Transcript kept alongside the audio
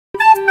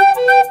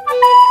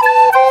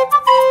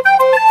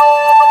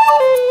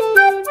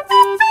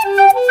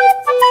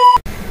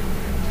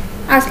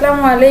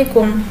আসসালামু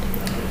আলাইকুম।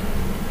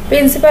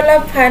 Principal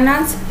of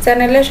finance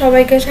চ্যানেলে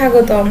সবাইকে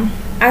স্বাগতম।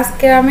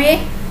 আজকে আমি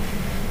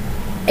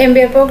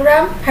MBA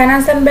programme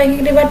finance and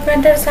banking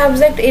ডিপার্টমেন্টের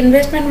subject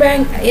investment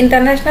bank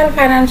international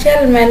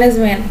financial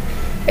management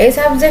এই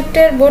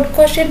সাবজেক্টের বোর্ড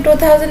কোশ্চেন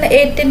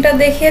 2018টা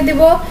দেখিয়ে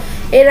দিব।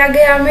 এর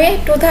আগে আমি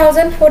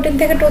 2014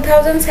 থেকে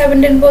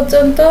 2017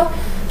 পর্যন্ত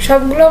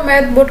সবগুলো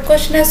ম্যাথ বোর্ড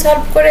কোশ্চেনে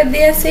সলভ করে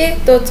দিয়েছি।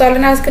 তো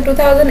চলেন আজকে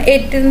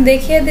 2018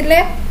 দেখিয়ে দিলে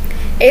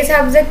এই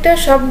সাবজেক্টের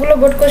সবগুলো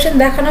বোর্ড কোশ্চেন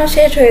দেখানো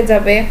শেষ হয়ে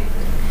যাবে।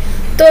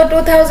 তো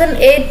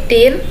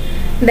 2018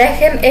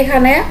 দেখেন,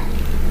 এখানে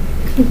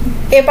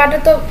এ পার্টে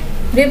তো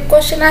ব্রিফ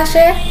কোশ্চেন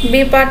আসে,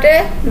 বি পার্টে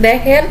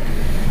দেখেন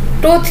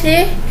 2,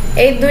 3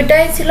 এই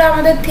দুইটাই ছিল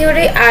আমাদের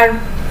থিওরি। আর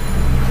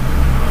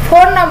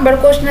 4 নম্বর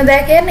কোশ্চেনে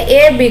দেখেন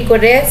এ বি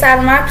করে 4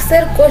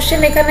 মার্কসের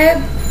কোশ্চেন, এখানে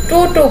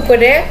 2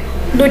 করে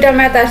দুইটা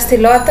ম্যাথ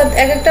আসছিল, অর্থাৎ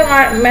এক একটা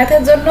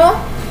ম্যাথের জন্য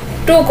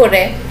 2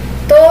 করে।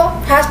 তো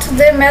ফার্স্ট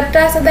যে ম্যাথটা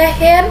আছে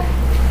দেখেন,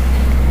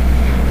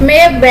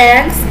 May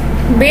bank's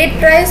bid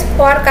price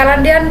for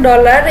Canadian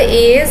dollar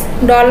is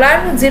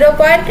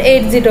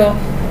 $0.80.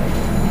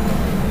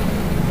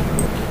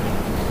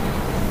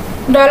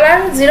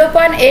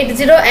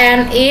 $0.80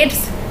 and its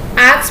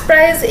ask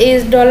price is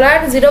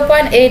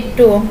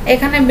 $0.82.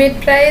 এখানে bid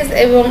price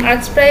এবং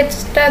ask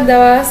priceটা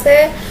দেওয়া আছে।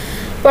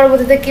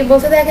 পরবর্তীতে কি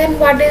বলতে দেখেন,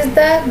 what is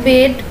the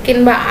bid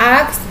কিংবা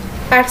ask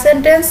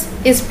percentage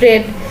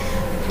spread।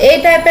 এই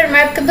টাইপের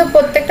ম্যাথ কিন্তু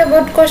প্রত্যেকটা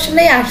বোর্ড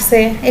কোশ্চেনেই আসছে,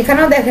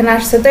 এখানেও দেখেন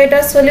আসছে। তো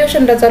এটার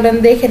সলিউশনটা চলেন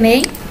দেখে নেই।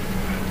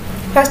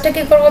 ফার্স্টে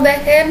কি করব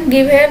দেখেন,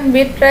 গিভেন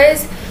বিড প্রাইস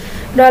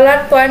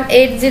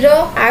 $0.80,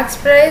 আস্ক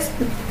প্রাইস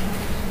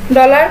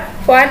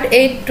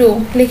 $0.82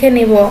 লিখে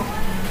নিব।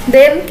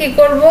 দেন কি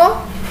করব,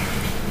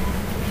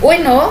 we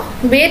know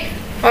bid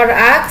or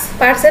ask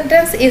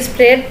percentage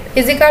spread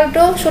is equal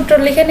to সূত্র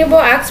লিখে নিব,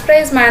 ask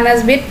price minus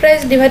bid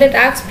price divided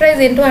ask price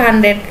into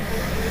 100।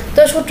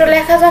 তো সূত্র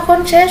লেখা যখন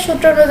শেষ,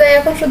 সূত্র অনুযায়ী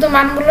এখন শুধু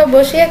মানগুলো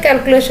বসিয়ে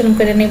ক্যালকুলেশন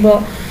করে নিব।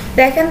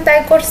 দেখেন তাই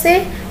করছি,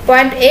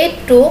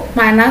 0.82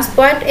 minus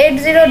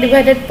 0.80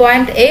 divided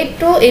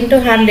 0.82 into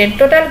 100।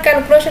 Total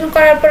calculation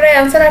করার পরে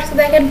অ্যান্সার আসছে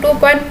দেখেন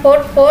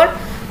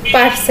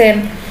 2.44%।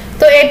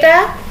 তো এটা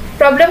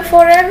প্রবলেম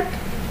 4 এর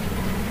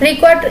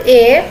রিকোয়ার্ড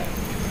এ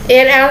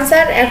এর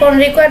অ্যান্সার। এখন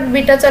রিকোয়ার্ড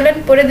বিটা চলেন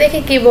পড়ে দেখি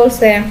কি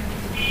বলছে।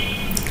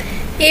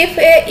 If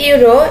a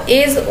euro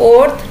is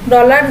worth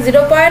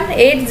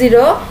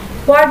 $0.80,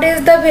 what is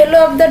the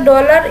value of the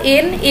dollar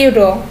in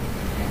euro?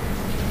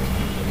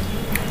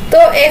 তো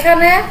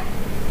এখানে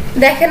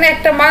দেখেন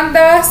একটা মান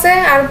দেওয়া আছে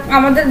আর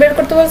আমাদের বের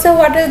করতে বলছে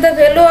what is the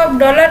value of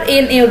dollar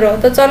in euro.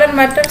 তো চলেন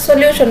ম্যাটার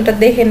সলিউশনটা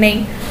দেখে নেই।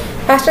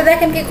 ফার্স্টে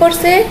দেখেন কি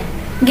করছে,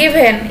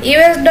 given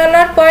US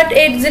dollar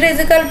 0.80 is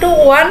equal to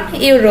 1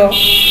 euro।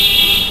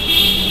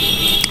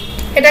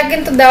 এটা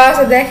কিন্তু দেওয়া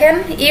আছে দেখেন,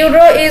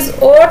 ইউরো ইজ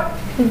ওয়ার্থ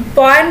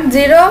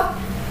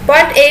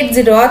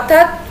 0.80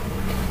 অর্থাৎ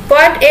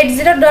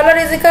 $0.80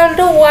 is equal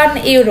to 1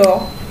 euro।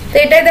 তো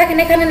এটাই দেখেন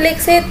এখানে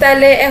লিখছি।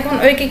 তাহলে এখন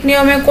ঐকিক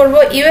নিয়মে করব,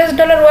 US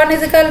dollar 1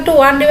 is equal to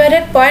 1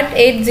 divided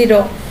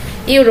 0.80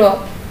 euro.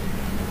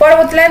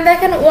 পরবর্তী লাইন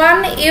দেখেন 1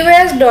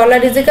 US dollar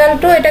is equal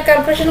to, এটা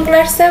ক্যালকুলেশন করে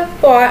আসছে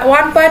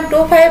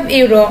 1.25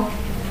 ইউরো,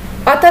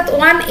 অর্থাৎ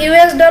 1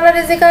 US dollar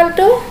is equal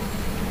to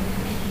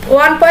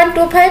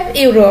 1.25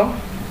 euro.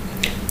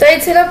 তো এই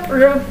ছিল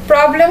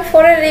প্রবলেম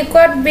 4 এর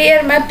রিকোয়ার্ড বি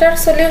এর ম্যাথটার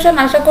সলিউশন।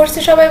 আশা করছি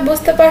সবাই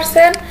বুঝতে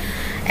পারছেন।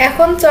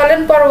 এখন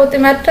চলেন পরবর্তী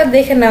ম্যাথটা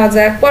দেখে নেওয়া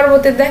যাক।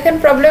 পরবর্তী দেখেন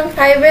প্রবলেম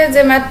 5 এ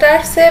যে ম্যাথটা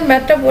আসছে,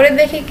 ম্যাথটা পড়ে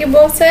দেখি কি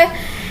বলছে।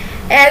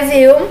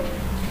 অ্যাজিউম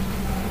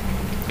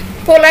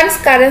পোল্যান্ডস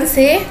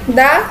কারেন্সি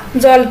দ্য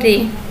জলটি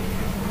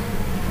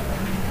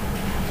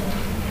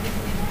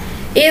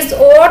is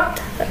worth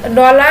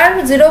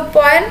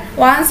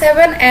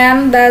 $0.17 and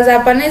the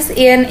Japanese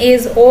yen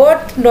is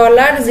worth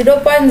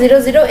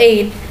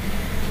 $0.008.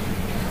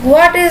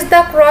 What is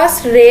the cross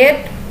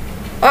rate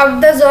of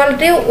the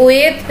zloty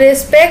with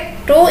respect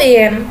to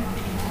yen?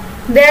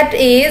 That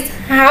is,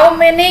 how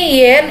many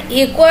yen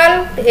equal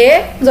a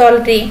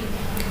zloty?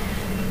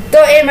 তো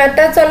এই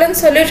ম্যাথটা চলেন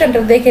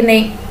সলিউশনটা দেখে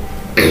নেই।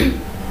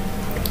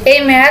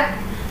 এই math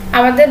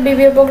আমাদের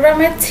বিবিএ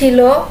প্রোগ্রামে ছিল,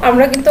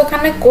 আমরা কিন্তু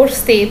ওখানে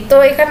করছি। তো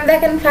এখানে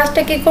দেখেন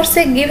ফার্স্টে কি করছে,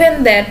 given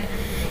that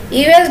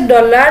US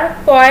dollar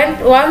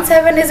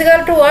 0.17 is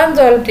equal to 1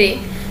 zloty।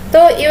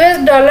 তো US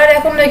ডলার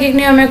এখন লৈকিক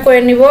নিয়মে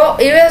করে নিব,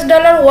 US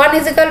dollar 1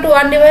 is equal to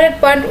 1 divided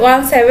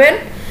 0.17।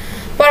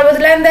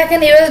 পরবর্তী লাইন দেখেন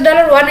US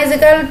dollar 1 is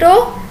equal to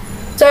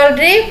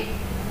zloty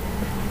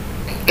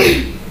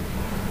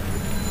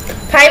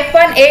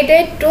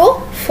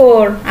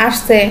 5.8824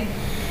 আসছে।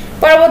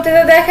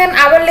 পরবর্তীতে দেখেন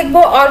আবার লিখব,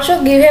 also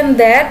given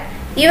that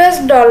US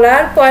dollar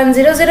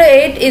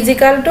 0.008 is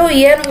equal to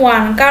yen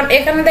 1। কারণ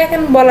এখানে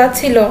দেখেন বলা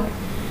ছিল,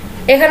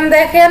 এখানে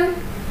দেখেন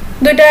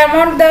দুইটা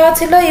অ্যামাউন্ট দেওয়া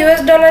ছিল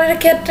US ডলারের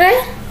ক্ষেত্রে।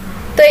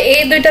 তো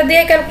এই দুইটা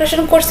দিয়ে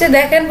ক্যালকুলেশন করছি।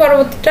 দেখেন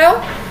পরবর্তীটাও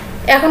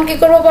এখন কি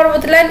করব,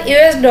 পরবর্তী line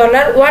US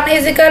dollar 1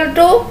 is equal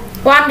to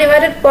 1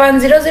 divided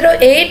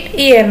 0.008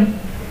 yen।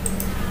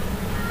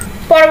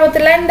 পরবর্তী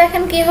লাইন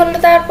দেখেন কি হলো,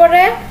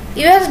 তারপরে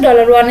US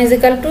dollar 1 is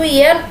equal to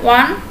yen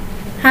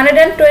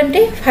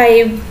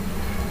 125।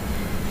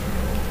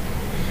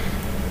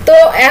 তো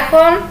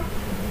এখন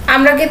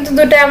আমরা কিন্তু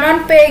দুটো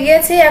অ্যামাউন্ট পেয়ে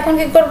গিয়েছি। এখন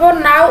কি করব,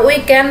 নাও উই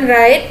ক্যান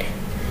রাইট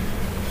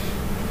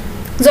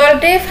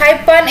জলটি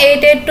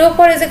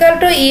 5.8824 is equal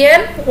to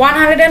EN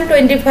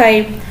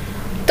 125।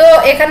 তো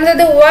এখানে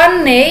যদি 1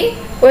 নেই,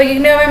 ঐকিক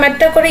নিয়মে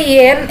ম্যাথটা করি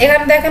EN,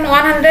 এখানে দেখেন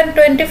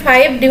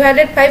 125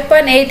 ডিভাইডেড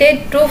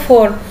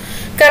 5.8824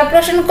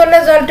 ক্যালকুলেশন করলে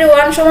জলটি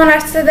 1 সমান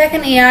আসছে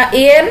দেখেন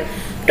EN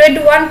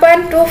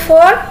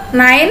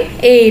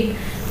 21.2498।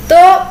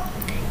 তো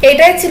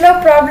এটাই ছিল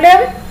প্রবলেম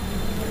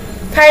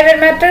 5 এর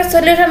ম্যাথটার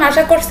সলিউশন।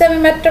 আশা করছি আমি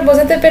ম্যাথটা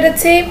বোঝাতে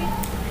পেরেছি।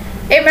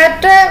 এই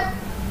ম্যাথটা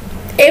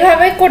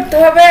এইভাবে করতে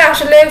হবে,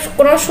 আসলে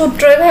কোনো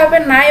সূত্র এইভাবে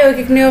নাই,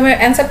 ঐকিক নিয়মে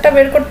অ্যান্সারটা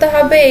বের করতে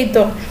হবে। এই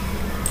তো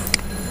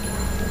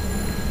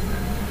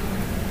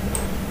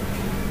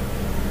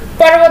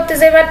পরবর্তী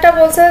যে ম্যাথটা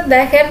বলছে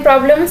দেখেন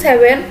প্রবলেম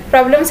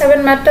 7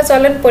 ম্যাথটা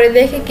চলেন পড়ে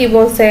দেখি কি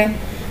বলছে।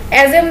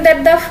 Assume that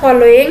the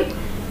following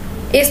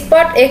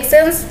spot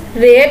exchange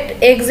rate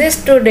exist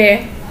today.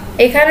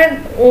 এখানে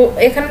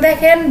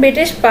দেখেন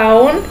British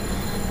pound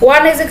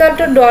 1 is equal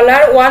to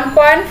dollar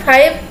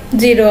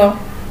 1.50,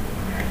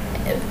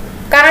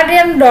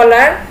 Canadian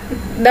dollar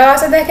দেওয়া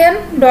আছে দেখেন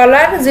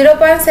dollar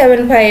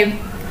 0.75,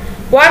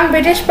 1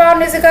 British pound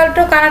is equal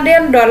to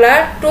Canadian dollar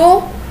 2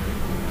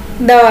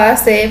 দেওয়া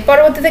আছে।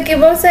 পরবর্তীতে কি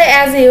বলছে,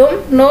 assume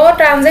no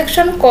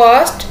transaction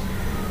cost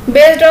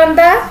based on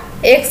the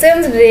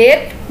exchange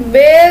rate,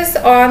 based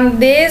on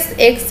this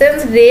exchange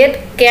rate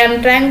can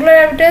triangular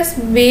arbitrage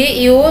B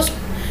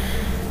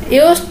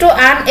used to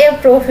earn a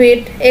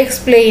profit,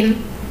 explain।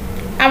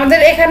 আমাদের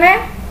এখানে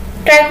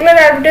triangular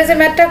আর্বিট্রেজে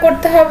ম্যাথটা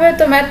করতে হবে।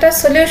 তো ম্যাথটার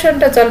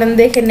সলিউশনটা চলেন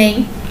দেখে নেই।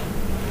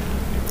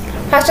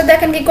 ফার্স্টে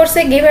দেখেন কি করছে,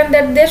 গিভেন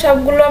দ্যাট দিয়ে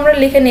সবগুলো আমরা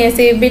লিখে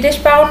নিয়েছি। British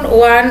pound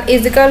 1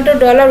 is equal to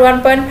dollar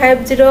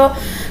 1.50,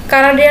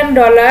 Canadian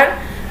dollar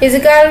is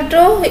equal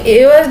to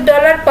US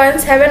dollar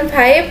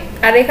 0.75,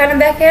 আর এখানে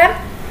দেখেন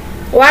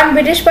 1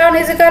 British pound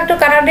is equal to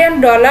Canadian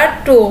dollar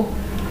 2।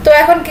 তো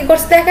এখন কি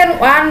করছে দেখেন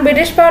 1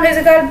 British pound is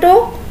equal to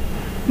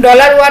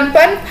dollar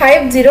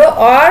 1.50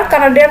 or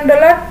Canadian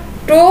dollar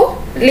 2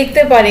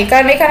 লিখতে পারি,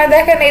 কারণ এখানে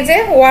দেখেন এই যে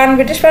 1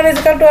 British pound is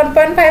equal to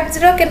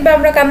 1.50, কিন্তু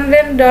আমরা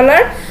কানাডিয়ান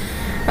ডলার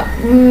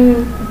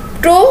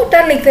 2টা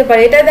লিখতে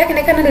পারি। এটা দেখেন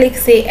এখানে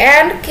লিখছি,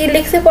 এন্ড কি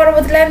লিখছি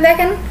পরবর্তী লাইন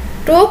দেখেন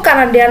 2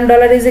 Canadian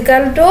dollar is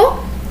equal to,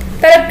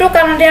 তাহলে 2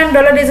 Canadian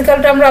dollar is equal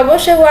to আমরা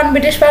অবশ্যই 1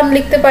 ব্রিটিশ পাউন্ড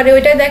লিখতে পারি,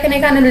 ওইটাই দেখেন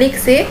এখানে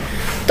লিখছি।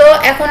 তো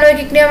এখন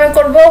ঐকিক নিয়মে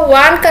করব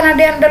 1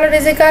 Canadian dollar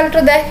is equal to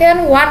দেখেন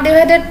 1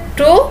 ডিভাইডেড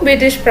 2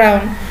 ব্রিটিশ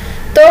পাউন্ড।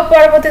 তো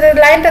পরবর্তীতে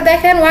লাইনটা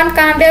দেখেন 1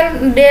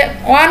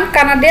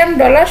 কানাডিয়ান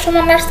ডলার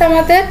সমান আসছে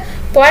আমাদের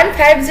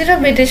 0.50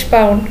 ব্রিটিশ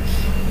পাউন্ড।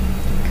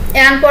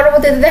 এন্ড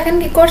পরবর্তীতে দেখেন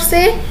কি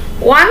করছি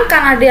 1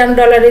 Canadian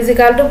dollar is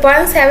equal to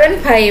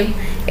 0.75।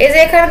 এই যে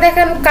এখানে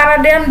দেখেন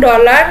কানাডিয়ান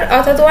ডলার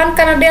অর্থাৎ 1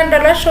 কানাডিয়ান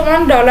ডলার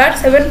সমান ডলার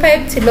 75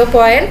 ছিল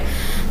পয়েন্ট,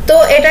 তো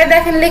এটাই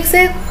দেখেন লিখছি।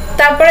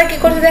 তারপরে কি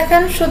করছি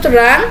দেখেন,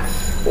 সুতরাং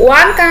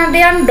 1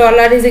 Canadian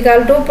dollar is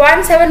equal to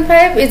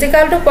 0.75 is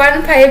equal to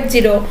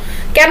 0.50।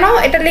 কেন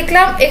এটা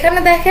লিখলাম, এখানে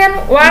দেখেন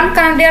 1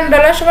 কানাডিয়ান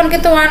ডলার সমান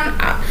কিন্তু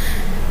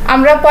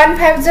আমরা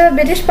 0.50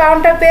 ব্রিটিশ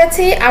পাউন্ডটা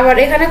পেয়েছি, আবার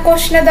এখানে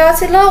কোশ্চেনে দেওয়া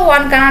ছিল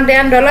 1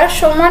 কানাডিয়ান ডলার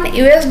সমান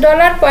US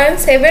ডলার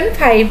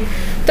 0.75।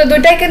 তো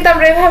দুটাই কিন্তু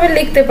আমরা এভাবে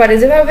লিখতে পারি,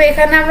 যেভাবে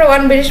এখানে আমরা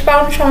 1 ব্রিটিশ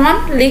পাউন্ড সমান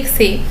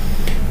লিখছি।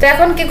 তো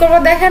এখন কি করব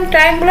দেখেন,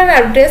 triangular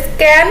arbitrage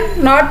can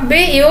not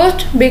be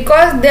used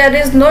because there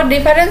is no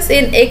difference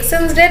in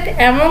exchange rate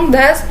among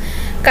the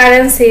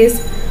currencies.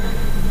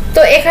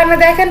 তো এখানে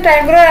দেখেন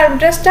ট্রায়াঙ্গুলার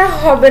আর্বিট্রেজটা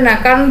হবে না,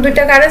 কারণ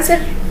দুইটা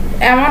কারেন্সির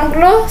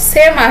অ্যামাউন্টগুলো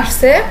সেম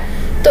আসছে।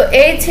 তো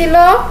এই ছিল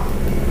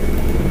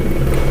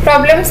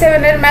প্রবলেম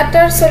 7 এর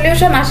ম্যাথটার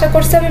সলিউশন। আশা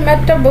করছি আমি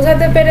ম্যাথটা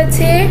বোঝাতে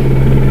পেরেছি।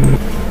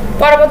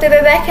 পরবর্তীতে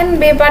দেখেন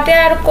বি পার্টে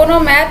আর কোনো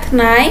ম্যাথ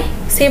নাই,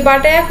 সি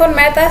পার্টে এখন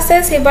ম্যাথ আছে।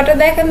 সি পার্টে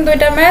দেখেন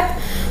দুইটা ম্যাথ।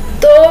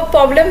 তো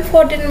প্রবলেম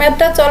 14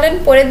 ম্যাথটা চলেন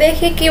পড়ে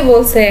দেখি কি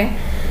বলছে।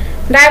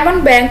 Diamond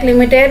Bank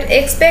Limited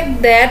expect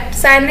that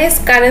Chinese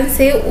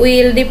currency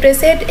will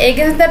depreciate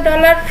against the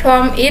dollar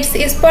from its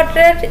spot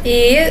rate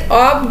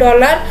of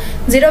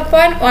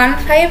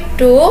 $0.15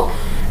 to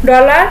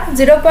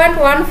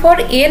 $0.14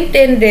 in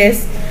 10 days.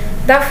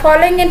 The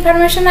following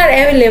information are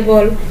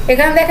available.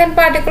 এখানে দেখেন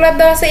পার্টিকুলার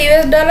দেওয়া আছে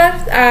US ডলার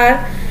আর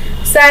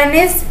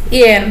চাইনিজ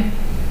ইয়েন,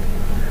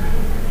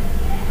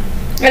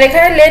 আর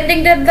এখানে লেন্ডিং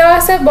রেট দেওয়া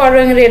আছে,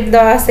 borrowing rate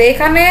দেওয়া আছে।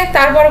 এখানে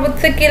তার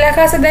পরবর্তীতে কি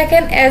লেখা আছে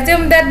দেখেন,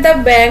 assume that the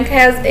bank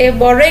has a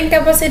borrowing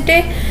capacity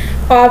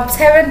of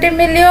 70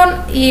 million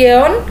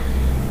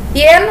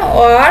yen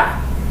or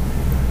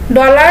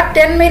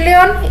 $10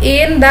 million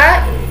in the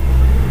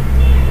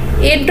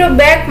into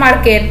back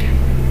market,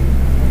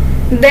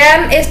 then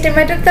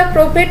estimated the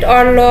profit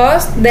or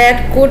loss that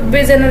could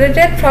be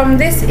generated from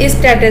this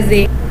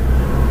strategy.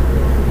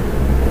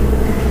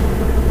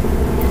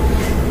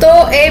 তো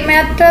এই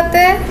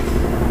ম্যাথটাতে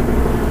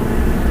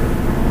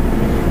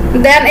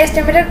then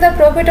estimated the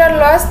profit or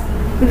loss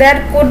that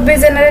could be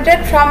generated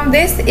from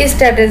this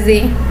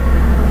strategy.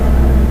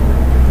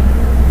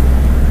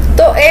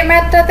 তো এই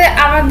ম্যাথটাতে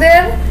আমাদের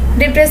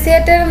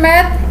ডিপ্রিসিয়েটের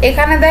math,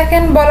 এখানে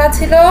দেখেন বলা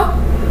ছিল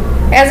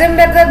assume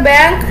that the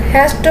bank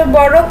has to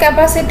borrow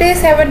capacity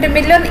 70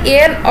 million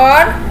yen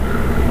or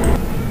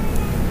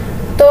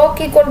তো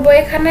কি করব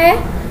এখানে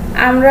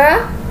আমরা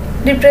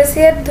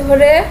ডিপ্রিসিয়েট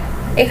ধরে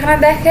এখানে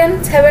দেখেন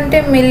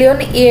 70 মিলিয়ন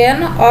ইয়েন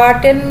অর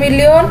 10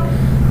 মিলিয়ন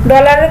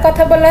ডলারের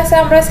কথা বলা আছে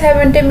আমরা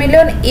 70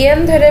 মিলিয়ন ইয়েন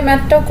ধরে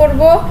ম্যাথটা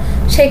করব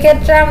সেই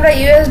ক্ষেত্রে আমরা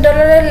ইউএস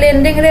ডলারের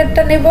লেন্ডিং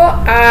রেটটা নিব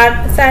আর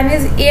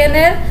চাইনিজ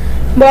ইয়েনের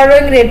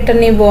বরোইং রেটটা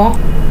নিব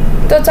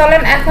তো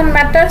চলেন এখন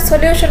ম্যাথটার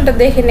সলিউশনটা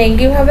দেখে নেই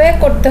কিভাবে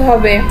করতে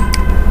হবে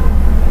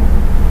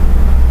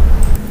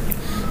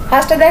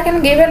ফার্স্টে দেখেন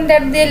given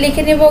that দিয়ে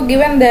লিখে নিব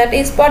given that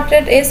spot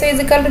rate SO is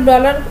equal to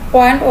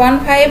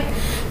 $0.15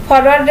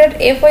 forward rate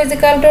FO is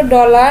equal to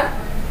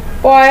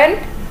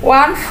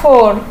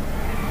 $0.14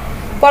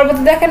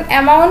 পরবর্তী দেখেন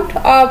অ্যামাউন্ট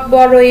অফ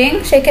বরোয়িং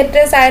সেই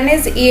ক্ষেত্রে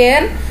চাইনিজ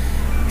ইয়েন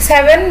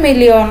 7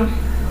 মিলিয়ন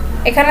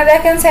এখানে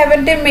দেখেন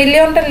 70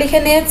 মিলিয়নটা লিখে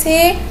নিয়েছি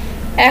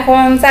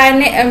এখন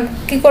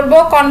কি করব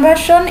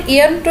conversion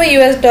yen two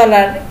US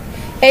dollar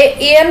এই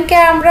ইয়েন কে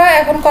আমরা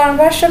এখন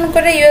কনভার্সন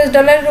করে ইউএস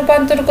ডলারে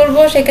রূপান্তর করব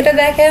সেক্ষেত্রে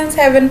দেখেন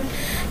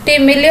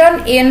 70 মিলিয়ন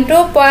ইনটু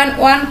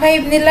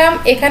 0.15 নিলাম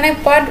এখানে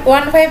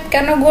 0.15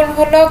 কেন গুণ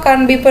হলো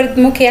কারণ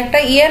বিপরীতমুখী একটা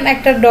ইয়েন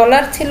একটা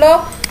ডলার ছিল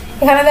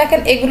এখানে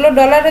দেখেন এগুলো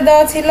ডলারে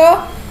দেওয়া ছিল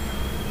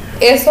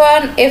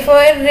S1 FO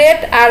এর রেট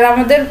আর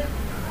আমাদের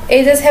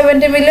এই যে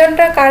 70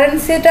 মিলিয়নটা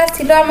কারেন্সিটা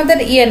ছিল আমাদের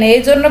ইয়েন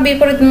এর জন্য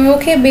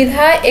বিপরীতমুখী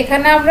বিধায়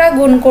এখানে আমরা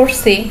গুণ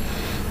করছি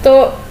তো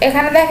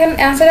এখানে দেখেন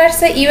आंसर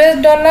আসছে US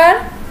dollar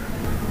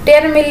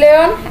 10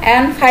 million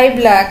and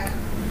 5 lakh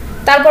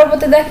তারপর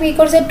বলতে দেখেন কি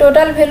করছে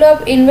টোটাল ভ্যালু অফ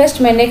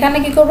ইনভেস্টমেন্ট এখানে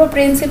কি করব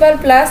প্রিন্সিপাল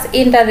প্লাস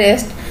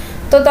ইন্টারেস্ট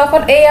তো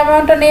তখন এই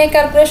অ্যামাউন্টটা নিয়ে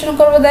ক্যালকুলেশন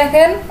করব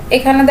দেখেন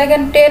এখানে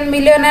দেখেন 10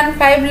 million and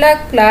 5 lakh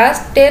plus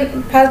 10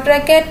 first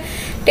bracket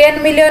 10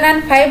 million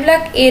and 5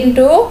 lakh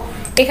into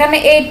এখানে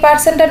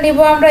 8% টা নিব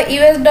আমরা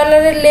ইউএস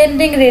ডলারের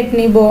লেন্ডিং রেট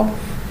নিব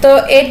তো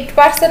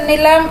 8%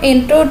 নিলাম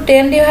ইনটু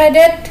 10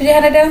 ডিভাইডেড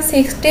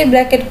 360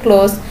 ব্র্যাকেট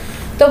ক্লোজ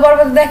তো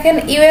পরবর্তী দেখেন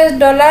ইউএস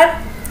ডলার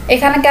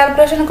এখানে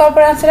ক্যালকুলেশন করার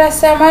পর आंसर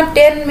আসছে আমার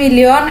 10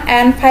 মিলিয়ন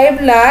এন্ড 5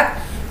 লাখ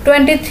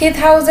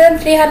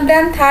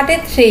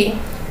 23333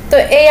 তো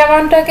এই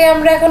অ্যামাউন্টটাকে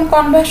আমরা এখন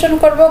কনভার্সন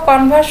করব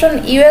conversion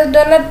US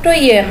dollar to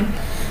yen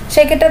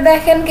সেক্ষেত্রে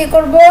দেখেন কি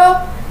করব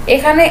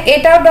এখানে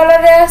এটাও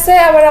ডলারে আছে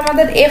আবার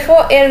আমাদের এফও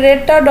এর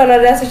রেটটাও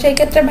ডলারে আছে সেই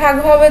ক্ষেত্রে ভাগ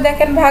হবে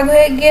দেখেন ভাগ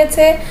হয়ে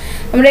গিয়েছে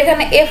আমরা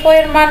এখানে এফও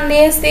এর মান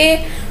নিয়েছি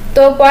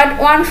তো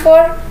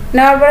 0.14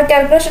 নেওয়ার পর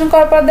ক্যালকুলেশন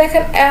করার পর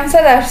দেখেন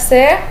आंसर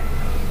আসছে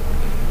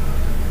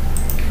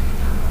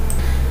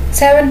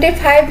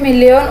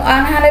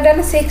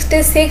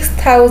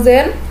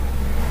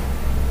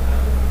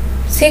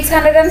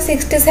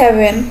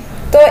 75,166,667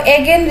 তো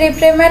এগেইন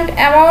রিপেমেন্ট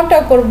অ্যামাউন্টটা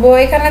করব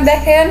এখানে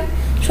দেখেন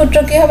সূত্র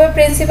কি হবে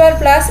প্রিন্সিপাল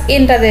প্লাস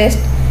ইন্টারেস্ট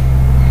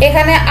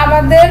এখানে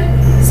আমাদের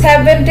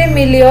 70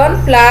 million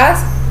plus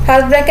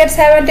first bracket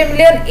 70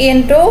 million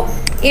into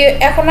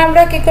এখন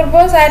আমরা কি করব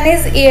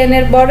চাইনিজ ইয়েন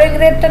এর বরোইং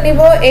রেটটা নিব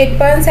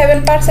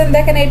 8.7%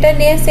 দেখেন এটা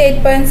নিয়েছে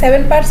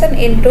 8.7%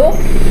 ইনটু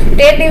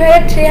 10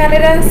 ডিভাইডেড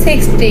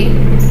 360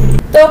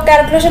 তো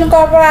ক্যালকুলেশন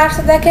করার পর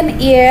আসছে দেখেন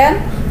ইয়েন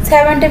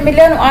 70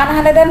 মিলিয়ন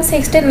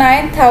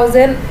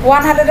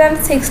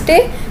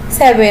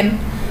 169,167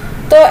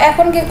 তো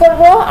এখন কি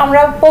করব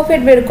আমরা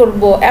প্রফিট বের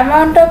করব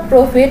অ্যামাউন্ট অফ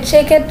প্রফিট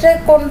সেই ক্ষেত্রে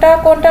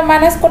কোনটা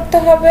মাইনাস করতে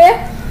হবে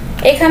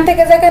এখান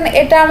থেকে দেখেন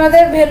এটা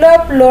আমাদের ভ্যালু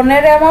অফ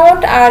লোনের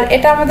অ্যামাউন্ট আর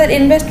এটা আমাদের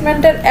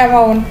ইনভেস্টমেন্টের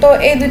অ্যামাউন্ট তো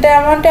এই দুটো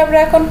অ্যামাউন্টে আমরা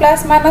এখন প্লাস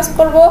মাইনাস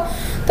করব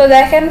তো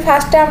দেখেন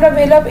ফার্স্টে আমরা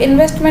ভ্যালু অফ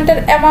ইনভেস্টমেন্টের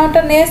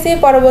অ্যামাউন্টটা নিয়েছি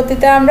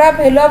পরবর্তীতে আমরা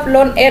ভ্যালু অফ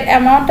লোন এর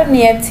অ্যামাউন্টটা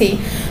নিয়েছি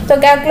তো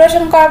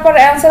ক্যালকুলেশন করার পর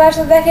आंसर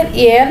আসছে দেখেন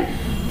ইয়েন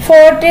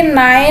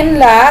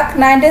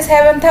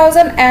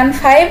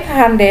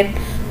 49,97,500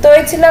 তো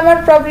এই ছিল আমার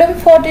প্রবলেম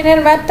 14 এর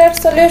ম্যাথটার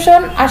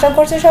সলিউশন আশা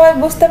করছি সবাই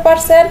বুঝতে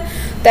পারছেন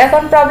তো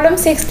এখন প্রবলেম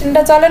 16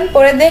 টা চলেন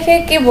পড়ে দেখে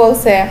কি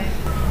বলছে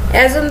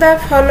assume the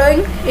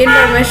following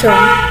information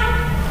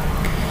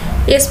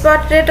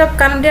spot rate of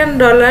Canadian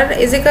dollar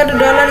is equal to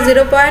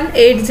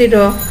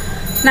 $0.80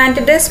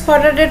 90 days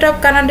forward rate of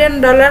Canadian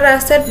dollar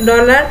asset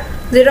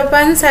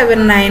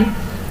 $0.79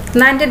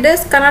 90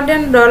 days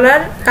Canadian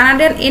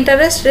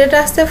interest rate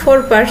আসছে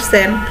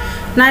 4%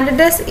 90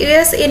 days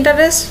US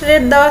interest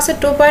rate দেওয়া আছে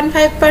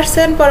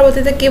 2.5%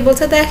 পরবর্তীতে কি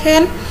বলছে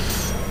দেখেন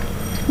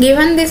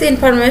given this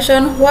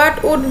information what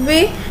would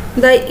be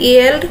the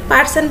yield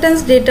percentage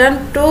return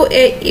to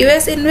a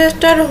US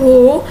investor who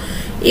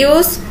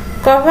use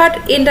covered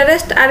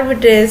interest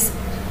arbitrage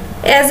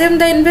assume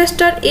the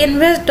investor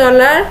invest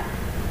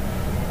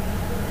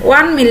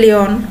 $1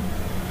 million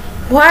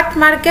what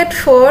market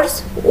force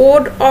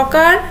would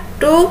occur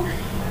to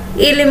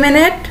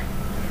eliminate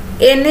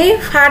any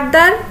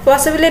further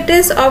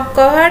possibilities of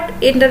covered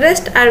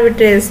interest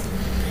arbitrage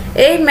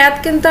এই math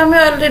কিন্তু আমি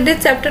already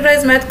chapter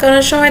wise math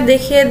করার সময়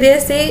দেখিয়ে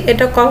দিয়েছি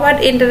এটা covered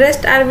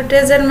interest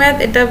আরবিট্রেজের math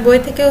এটা বই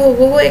থেকে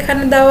হুবহু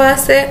এখানে দেওয়া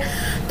আছে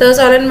তো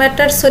চলেন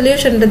ম্যাথটার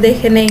সলিউশনটা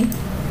দেখে নেই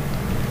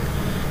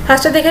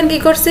ফার্স্টে দেখেন কি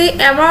করছি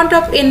অ্যামাউন্ট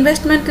অফ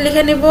ইনভেস্টমেন্ট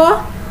লিখে নিব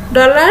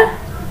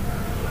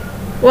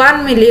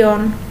 $1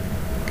 মিলিয়ন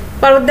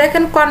পরবর্তী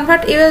দেখেন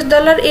convert US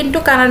dollar into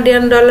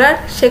Canadian dollar,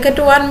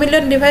 সেক্ষেত্রে 1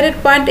 মিলিয়ন ডিভাইডেড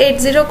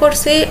 0.80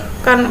 করছি,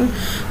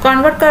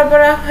 কনভার্ট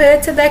করা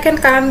হয়েছে দেখেন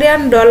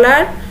কানাডিয়ান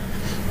ডলার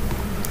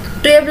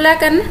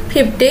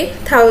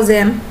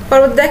 12,50,000।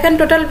 পরবর্তী দেখেন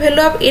total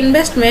value of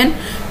investment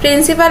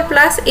principal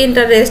plus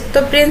interest. তো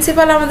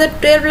প্রিন্সিপাল আমাদের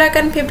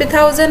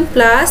 12,50,000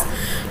 প্লাস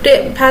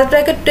ফার্স্ট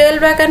ব্র্যাকেট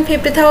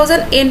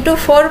 12,50,000 ইন্টু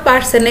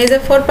 4%, এই যে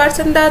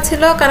 4% দেওয়া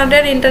ছিল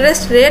কানাডিয়ান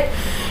ইন্টারেস্ট রেট,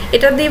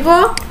 এটা দিব।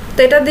 তো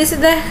এটা দিয়েছি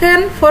দেখেন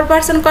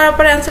 4% করার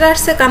পর অ্যান্সার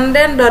আসছে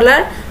কানাডিয়ান ডলার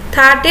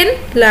 13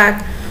 লাখ।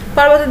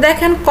 পরবর্তী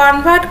দেখেন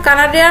convert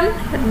Canadian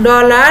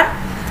dollar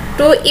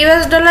to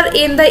US dollar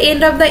in the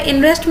end of the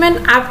investment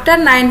after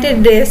 90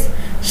 days,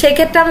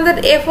 সেক্ষেত্রে আমাদের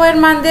এফও এর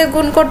মান দিয়ে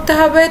গুণ করতে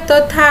হবে। তো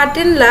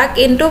 13 লাখ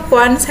ইন্টু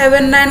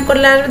 0.79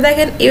 করলে আসবে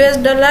দেখেন ইউএস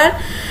ডলার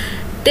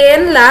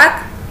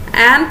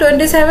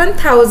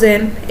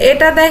 10,27,000।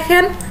 এটা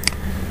দেখেন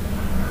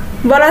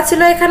বলা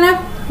ছিল এখানে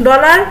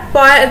ডলার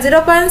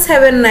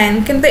 0.79,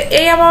 কিন্তু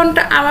এই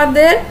অ্যামাউন্টটা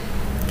আমাদের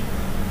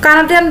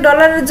কানাডিয়ান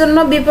ডলারের জন্য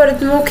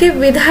বিপরীতমুখী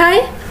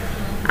বিধায়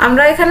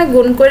আমরা এখানে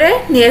গুণ করে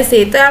নিয়েছি।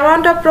 তো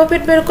অ্যামাউন্ট অফ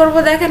প্রফিট বের করব,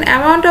 দেখেন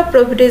amount of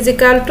profit is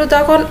equal to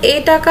তখন এই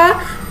টাকা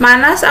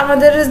মাইনাস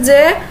আমাদের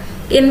যে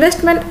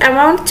ইনভেস্টমেন্ট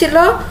অ্যামাউন্ট ছিল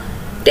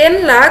 10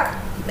 লাখ,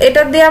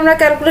 এটা দিয়ে আমরা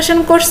ক্যালকুলেশন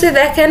করছি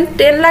দেখেন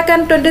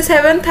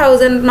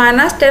 10,27,000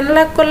 মাইনাস 10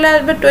 লাখ করলে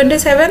আসবে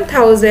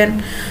 27,000।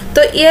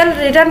 তো ইএল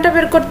রিটার্নটা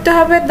বের করতে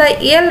হবে, the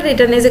El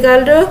return is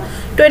equal to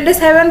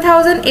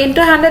 27,000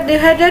 into 100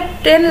 divided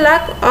 10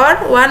 lakh or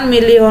 1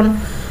 million,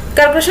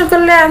 calculation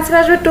করলে অ্যান্সার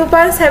আসবে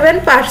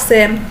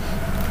 2.7%।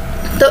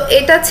 তো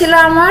এটা ছিল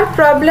আমার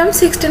প্রবলেম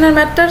 16 এর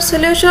ম্যাথটার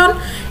সলিউশন।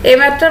 এই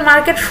ম্যাথটার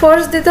মার্কেট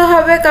ফোর্স দিতে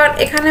হবে, কারণ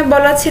এখানে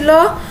বলা ছিল,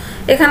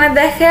 এখানে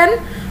দেখেন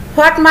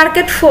হোয়াট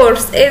মার্কেট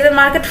ফোর্স, এই যে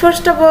মার্কেট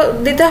ফোর্সটা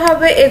দিতে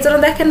হবে, এই জন্য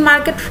দেখেন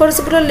মার্কেট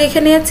ফোর্সগুলো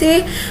লিখে নিয়েছি।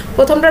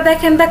 প্রথমটা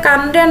দেখেন the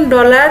Canadian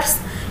dollars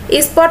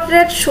spot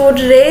rate should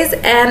rage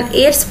and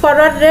it's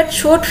forward rate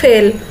should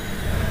fail.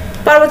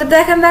 পরবর্তীতে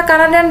দেখেন the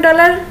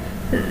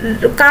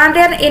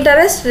Canadian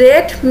interest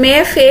rate may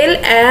fail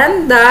and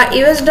the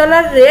US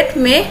dollar rate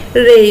may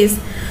raise।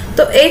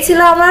 তো এই ছিল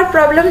আমার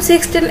প্রবলেম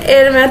 16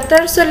 এর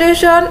ম্যাথটার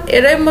সলিউশন।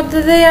 এর মধ্যে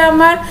দিয়ে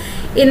আমার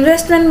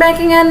investment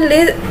banking and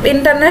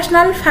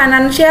international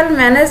financial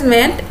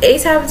management এই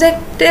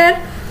সাবজেক্টের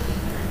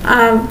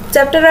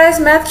চ্যাপ্টার ওয়াইজ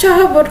ম্যাথ সহ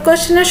বোর্ড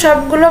কোশ্চেনের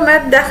সবগুলো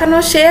ম্যাথ দেখানো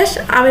শেষ।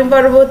 আমি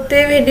পরবর্তী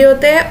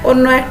ভিডিওতে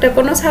অন্য একটা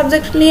কোনো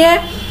সাবজেক্ট নিয়ে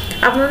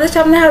আপনাদের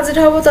সামনে হাজির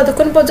হব।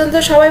 ততক্ষণ পর্যন্ত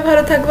সবাই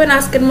ভালো থাকবেন।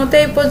 আজকের মতো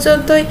এই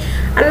পর্যন্তই।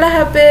 আল্লাহ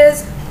হাফেজ।